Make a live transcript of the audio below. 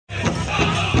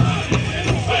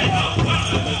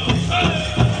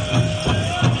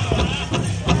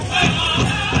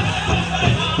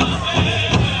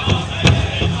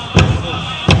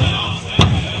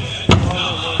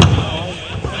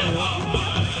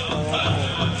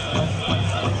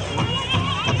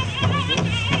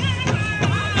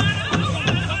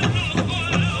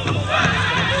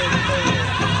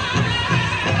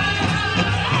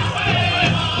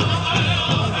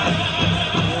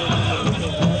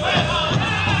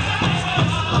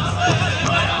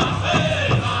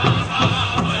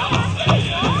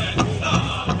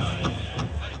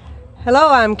Hello,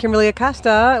 I'm Kimberly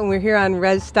Acosta, and we're here on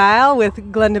Res Style with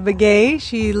Glenda Begay.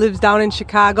 She lives down in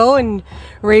Chicago and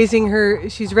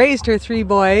she's raised her three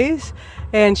boys,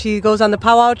 and she goes on the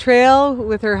Powwow Trail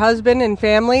with her husband and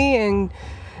family, and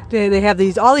they have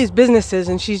all these businesses,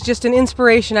 and she's just an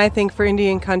inspiration, I think, for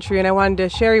Indian country, and I wanted to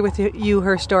share with you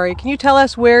her story. Can you tell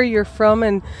us where you're from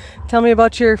and tell me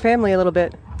about your family a little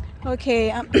bit?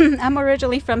 Okay, I'm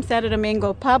originally from Santo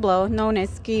Domingo, Pueblo, known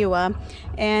as Kiowa,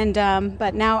 and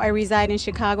but now I reside in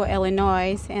Chicago,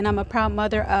 Illinois, and I'm a proud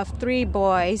mother of three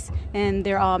boys, and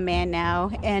they're all men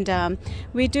now. And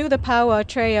we do the Powwow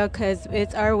Trail because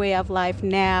it's our way of life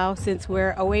now, since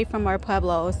we're away from our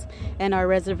pueblos and our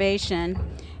reservation.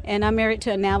 And I'm married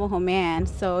to a Navajo man,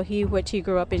 so he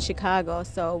grew up in Chicago,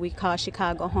 so we call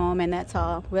Chicago home, and that's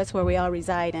where we all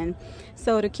reside in.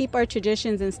 So to keep our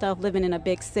traditions and stuff living in a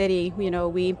big city,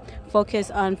 we focus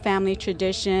on family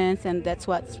traditions, and that's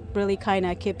what's really kind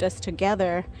of kept us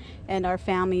together, and our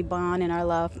family bond and our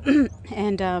love.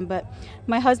 But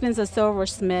my husband's a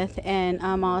silversmith, and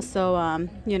I'm also,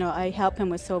 I help him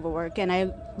with silverwork, and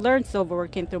I learned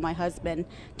silverworking through my husband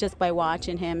just by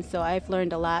watching him. So I've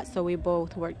learned a lot, so we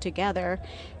both work together.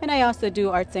 And I also do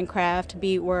arts and craft,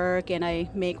 beadwork, and I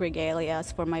make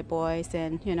regalias for my boys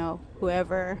and,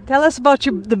 whoever. Tell us about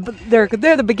they're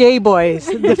the Begay boys,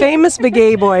 the famous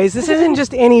Begay boys. This isn't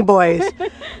just any boys.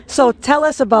 So tell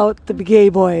us about the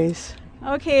Begay boys.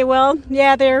 Okay, well,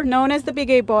 yeah, they're known as the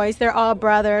Begay boys. They're all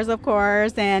brothers, of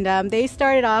course, and they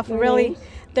started off really.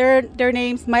 Their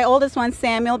names, my oldest one,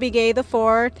 Samuel Begay the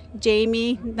Fourth,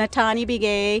 Jamie Natani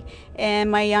Begay, and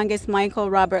my youngest, Michael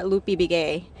Robert Lupi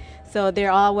Begay. So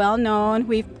they're all well known.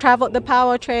 We've traveled the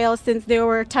Powwow Trail since they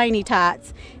were tiny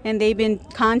tots, and they've been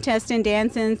contesting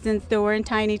dancing since they were in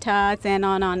tiny tots and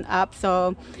on up.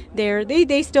 So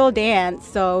they still dance.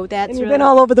 So that's. And you've been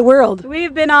all over the world.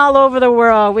 We've been all over the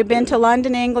world. We've been to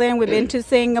London, England. We've been to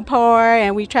Singapore,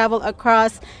 and we traveled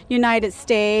across United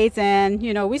States. And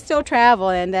we still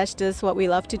travel, and that's just what we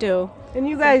love to do. And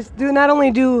you guys do not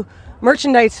only do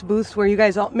merchandise booths where you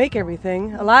guys all make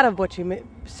everything, a lot of what you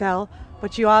sell,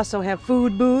 but you also have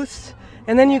food booths,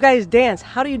 and then you guys dance.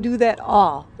 How do you do that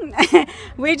all?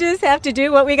 We just have to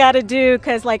do what we got to do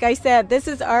because, like I said, this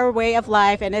is our way of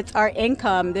life and it's our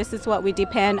income. This is what we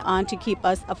depend on to keep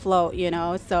us afloat,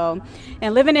 So,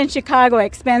 and living in Chicago,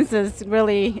 expenses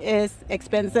really is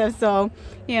expensive. So,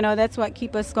 that's what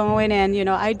keeps us going. And,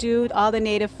 I do all the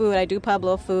native food. I do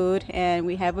Pueblo food, and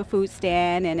we have a food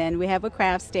stand, and then we have a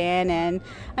craft stand. And,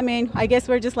 I guess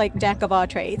we're just like jack of all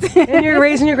trades. And you're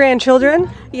raising your grandchildren?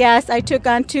 Yes, I took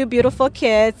on two beautiful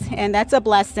kids, and that's a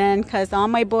blessing because all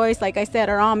my boys, like I said,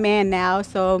 are all men now.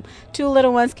 So two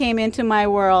little ones came into my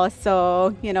world.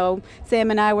 So, Sam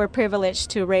and I were privileged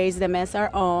to raise them as our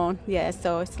own. Yeah,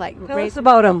 so it's like... Tell us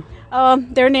about them.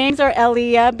 Their names are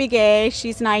Elia Begay,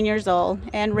 she's 9 years old,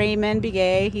 and Raymond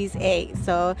Begay, he's 8.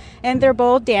 So, and they're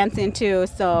both dancing too.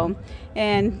 So,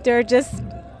 and they're just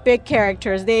big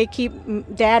characters. They keep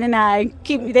Dad and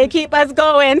they keep us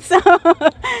going. So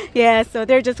yeah, so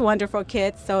they're just wonderful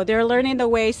kids. So they're learning the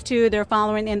ways too. They're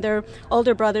following in their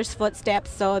older brother's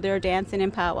footsteps. So they're dancing in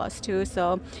powwows too.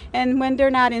 So, and when they're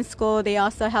not in school, they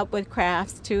also help with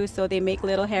crafts too. So they make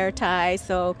little hair ties.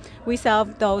 So we sell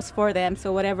those for them.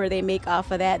 So whatever they make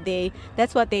off of that,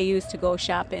 that's what they use to go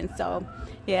shopping. So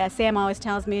yeah, Sam always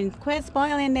tells me, quit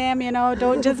spoiling them,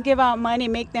 don't just give out money,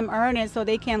 make them earn it so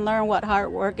they can learn what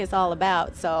hard work is all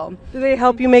about. So, do they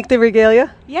help you make the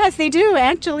regalia? Yes, they do.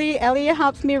 Actually, Elia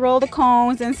helps me roll the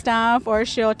cones and stuff, or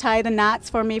she'll tie the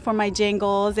knots for me for my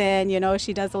jingles, and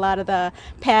she does a lot of the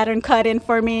pattern cutting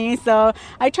for me. So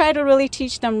I try to really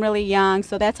teach them really young.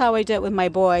 So that's how I did with my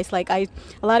boys. Like a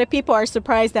lot of people are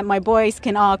surprised that my boys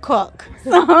can all cook.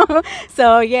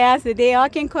 So yeah, so they all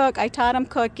can cook. I taught them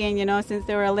cooking, since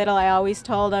they were little. I always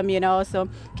told them, so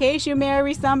in case you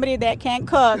marry somebody that can't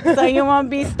cook, so you won't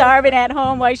be starving at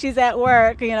home while she's at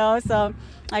work, So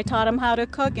I taught them how to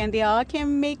cook, and they all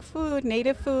can make food,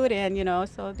 native food, and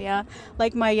so yeah.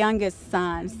 Like my youngest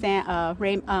son,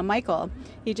 Michael,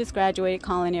 he just graduated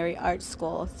culinary arts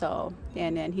school, so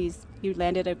and then he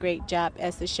landed a great job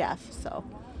as a chef, so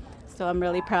I'm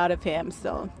really proud of him.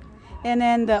 So, and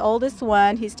then the oldest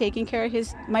one, he's taking care of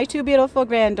my two beautiful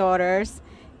granddaughters.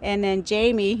 And then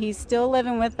Jamie, he's still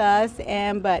living with us,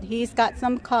 but he's got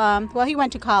some, he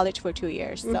went to college for 2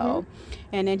 years, so,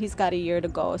 and then he's got a year to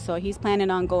go, so he's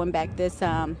planning on going back this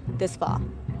fall,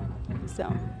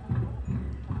 so.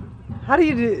 How do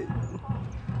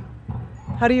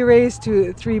you raise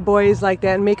three boys like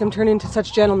that and make them turn into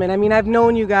such gentlemen? I've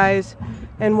known you guys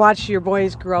and watched your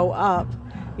boys grow up,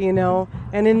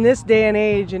 and in this day and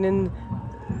age and in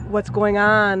what's going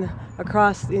on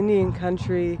across Indian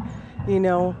country, you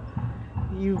know,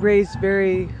 you raised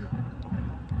very,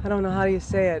 I don't know how you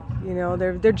say it, you know,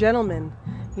 they're gentlemen,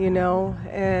 you know,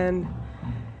 and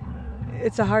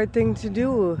it's a hard thing to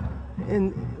do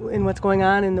in what's going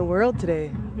on in the world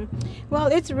today. Well,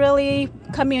 it's really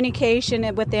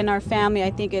communication within our family.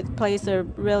 I think it plays a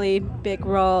really big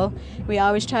role. We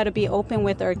always try to be open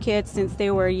with our kids since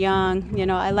they were young. You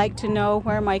know, I like to know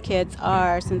where my kids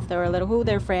are since they're little, who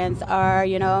their friends are,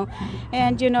 you know.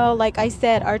 And, you know, like I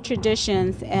said, our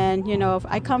traditions. And, you know,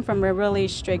 I come from a really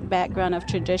strict background of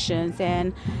traditions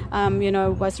and, you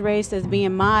know, was raised as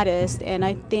being modest. And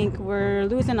I think we're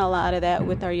losing a lot of that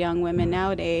with our young women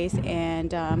nowadays.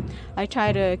 And I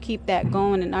try to keep that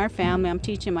going in our family. I'm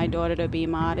teaching my daughter to be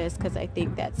modest because I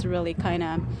think that's really kind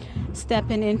of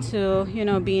stepping into, you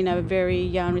know, being a very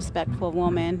young, respectful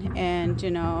woman. And,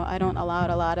 you know, I don't allow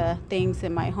a lot of things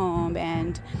in my home.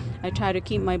 And I try to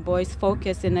keep my boys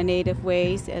focused in the native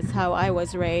ways as how I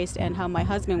was raised and how my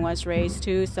husband was raised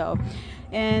too. So,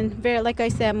 and very, like I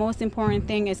said, most important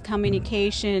thing is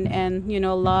communication and, you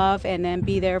know, love, and then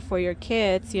be there for your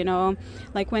kids, you know.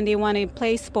 Like when they want to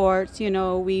play sports, you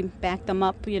know, we back them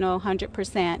up, you know,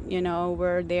 100%, you know,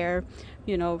 we're there,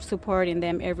 you know, supporting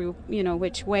them every, you know,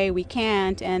 which way we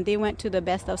can. And they went to the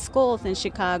best of schools in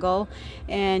Chicago,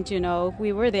 and, you know,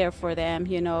 we were there for them,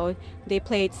 you know. They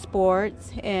played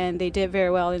sports, and they did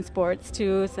very well in sports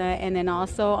too. So, and then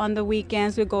also on the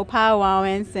weekends we go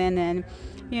powwowing, and then,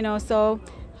 you know, so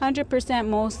 100%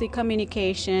 mostly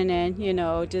communication and, you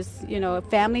know, just, you know,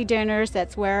 family dinners.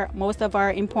 That's where most of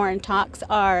our important talks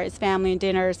are, is family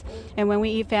dinners. And when we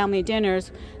eat family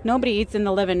dinners, nobody eats in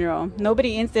the living room. Nobody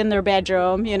eats in their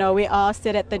bedroom. You know, we all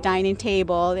sit at the dining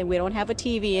table, and we don't have a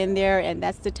TV in there, and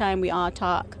that's the time we all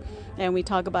talk. And we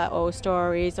talk about old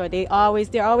stories, or they're always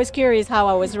curious how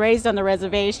I was raised on the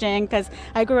reservation, because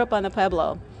I grew up on the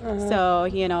Pueblo. So,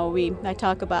 you know, I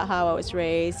talk about how I was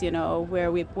raised, you know,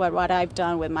 what I've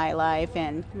done with my life,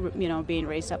 and, you know, being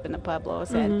raised up in the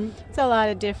Pueblos. And it's a lot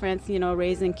of difference, you know,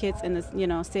 raising kids in this, you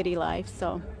know, city life.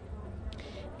 So,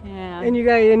 yeah. And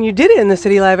you did it in the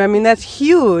city life. I mean, that's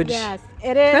huge. Yes,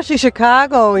 it is. Especially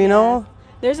Chicago, you know.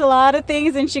 There's a lot of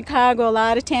things in Chicago, a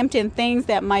lot of tempting things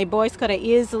that my boys could have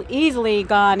easily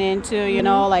gone into, you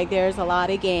know, like there's a lot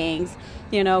of gangs,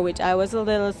 you know, which I was a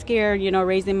little scared, you know,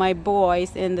 raising my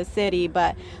boys in the city.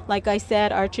 But like I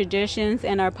said, our traditions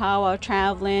and our powwow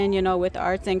traveling, you know, with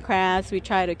arts and crafts, we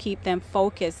try to keep them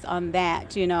focused on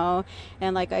that, you know.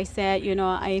 And like I said, you know,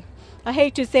 I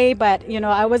hate to say, but, you know,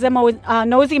 I was a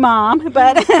nosy mom,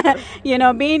 but, you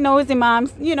know, being nosy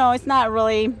moms, you know, it's not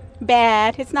really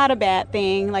bad. It's not a bad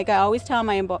thing. Like I always tell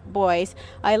my boys,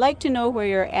 I like to know where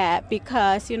you're at,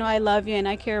 because, you know, I love you and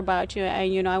I care about you,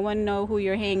 and, you know, I want to know who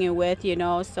you're hanging with, you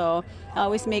know. So I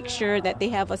always make sure that they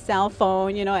have a cell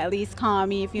phone, you know, at least call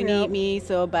me if you need me.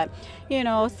 So, but, you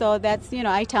know, so that's, you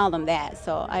know, I tell them that.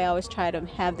 So I always try to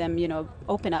have them, you know,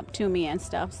 open up to me and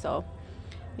stuff. So,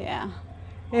 yeah.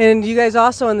 And you guys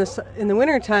also in the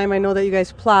wintertime, I know that you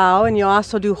guys plow, and you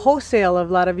also do wholesale of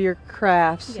a lot of your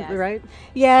crafts, right?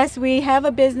 Yes, we have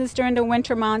a business during the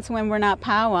winter months when we're not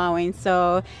powwowing.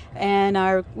 So,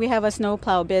 and we have a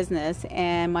snowplow business,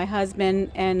 and my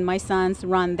husband and my sons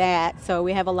run that. So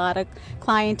we have a lot of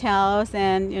clientele,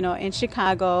 and, you know, in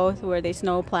Chicago where they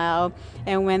snowplow.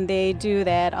 And when they do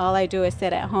that, all I do is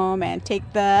sit at home and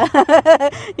take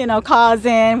the, you know, calls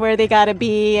in where they gotta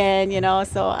be, and, you know,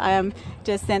 so I'm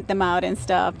just sent them out and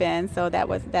stuff, and so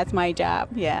that's my job.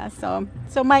 Yeah, so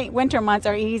my winter months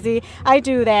are easy. I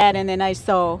do that, and then I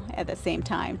sew at the same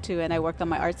time too, and I work on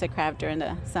my arts and craft during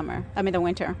the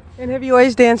winter. And have you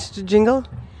always danced jingle?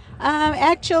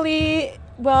 Actually,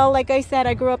 well, like I said,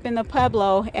 I grew up in the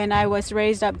Pueblo, and I was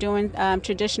raised up doing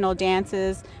traditional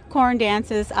dances. Corn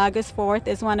dances. August 4th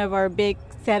is one of our big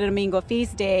Santo Domingo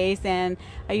feast days, and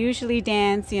I usually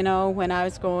dance, you know, when I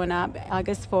was growing up,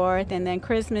 August 4th, and then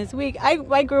Christmas week.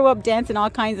 I grew up dancing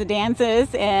all kinds of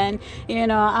dances, and, you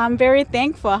know, I'm very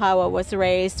thankful how I was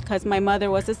raised, because my mother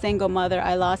was a single mother.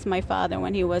 I lost my father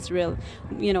when he was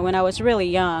when I was really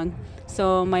young.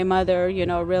 So my mother, you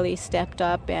know, really stepped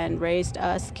up and raised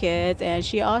us kids, and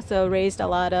she also raised a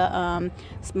lot of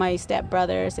my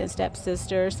stepbrothers and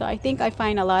stepsisters. So I think I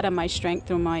find a lot of my strength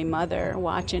through my mother,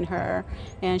 watching her,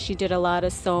 and she did a lot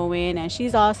of sewing, and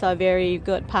she's also a very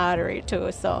good pottery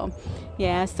too. So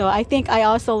yeah, so I think I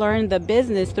also learned the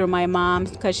business through my mom,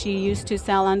 because she used to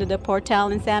sell under the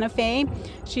Portal in Santa Fe.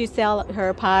 She sell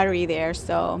her pottery there,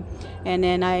 so. And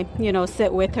then I, you know,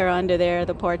 sit with her under there,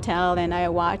 the Portal, and I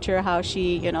watch her how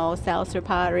she, you know, sells her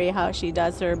pottery, how she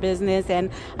does her business. And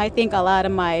I think a lot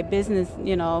of my business,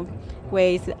 you know,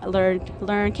 ways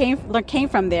came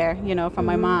from there, from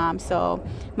my mom. So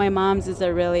my mom's is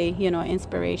a really,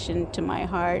 inspiration to my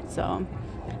heart. So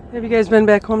Have you guys been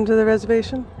back home to the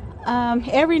reservation?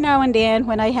 every now and then,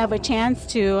 when I have a chance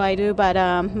to, I do. But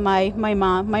my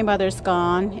mother's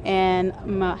gone, and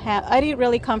I didn't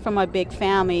really come from a big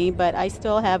family, but I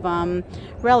still have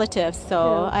relatives.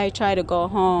 So Yeah. I try to go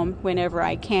home whenever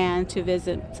I can to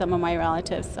visit some of my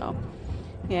relatives. So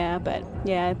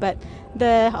but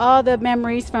all the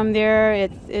memories from there,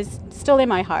 it's still in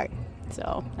my heart.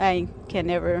 So that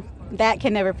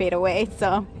can never fade away.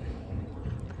 So.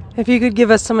 If you could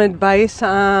give us some advice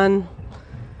on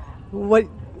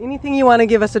anything you want to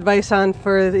give us advice on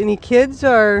for any kids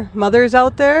or mothers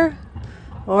out there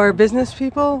or business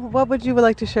people, what would you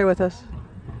like to share with us?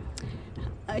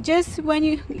 Just when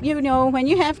when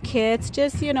you have kids,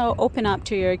 just open up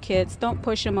to your kids. Don't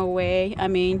push them away. I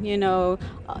mean,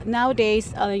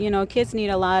 nowadays, kids need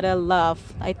a lot of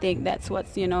love. I think that's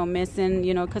what's missing.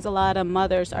 Because a lot of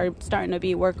mothers are starting to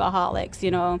be workaholics.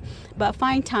 But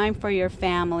find time for your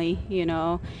family.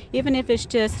 Even if it's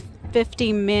just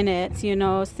 15 minutes,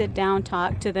 sit down,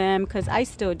 talk to them, because I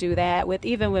still do that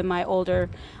even with my older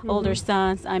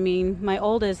sons. I mean, my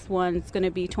oldest one's going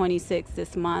to be 26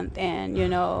 this month, and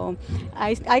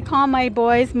I call my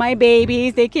boys my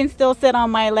babies. They can still sit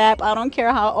on my lap. I don't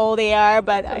care how old they are,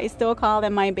 but I still call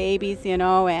them my babies, and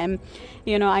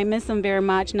I miss them very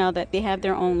much now that they have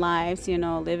their own lives,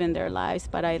 living their lives,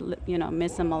 but I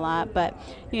miss them a lot. But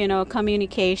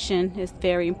communication is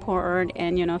very important,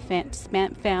 and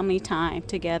spend family time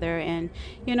together. And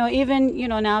even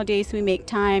nowadays we make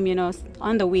time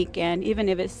on the weekend, even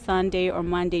if it's Sunday or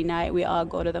Monday night, we all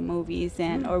go to the movies,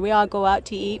 or we all go out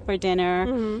to eat for dinner.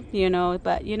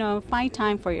 But find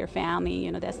time for your family.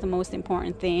 That's the most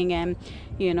important thing. And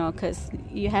because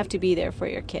you have to be there for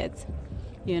your kids,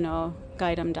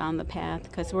 guide them down the path,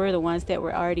 because we're the ones that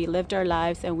were already lived our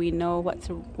lives, and we know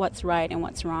what's right and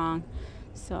what's wrong.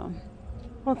 So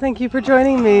Well, thank you for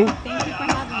joining me. thank you for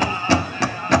having me.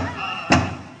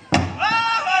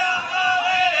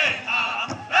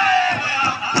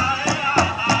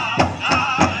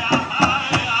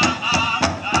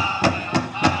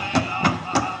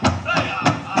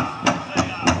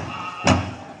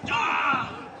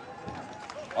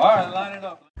 All right, line it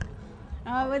up.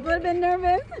 I was a little bit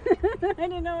nervous. I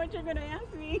didn't know what you're going to ask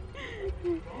me.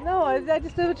 No, I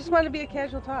just wanted to be a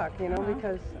casual talk,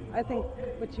 because I think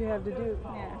what you have to do,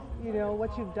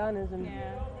 what you've done is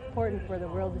important for the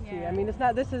world to see. Yeah. I mean,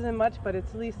 this isn't much, but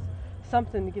it's at least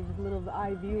something to give a little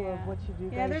eye view of what you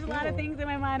do. Yeah, there's a lot of things in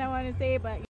my mind I want to say,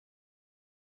 but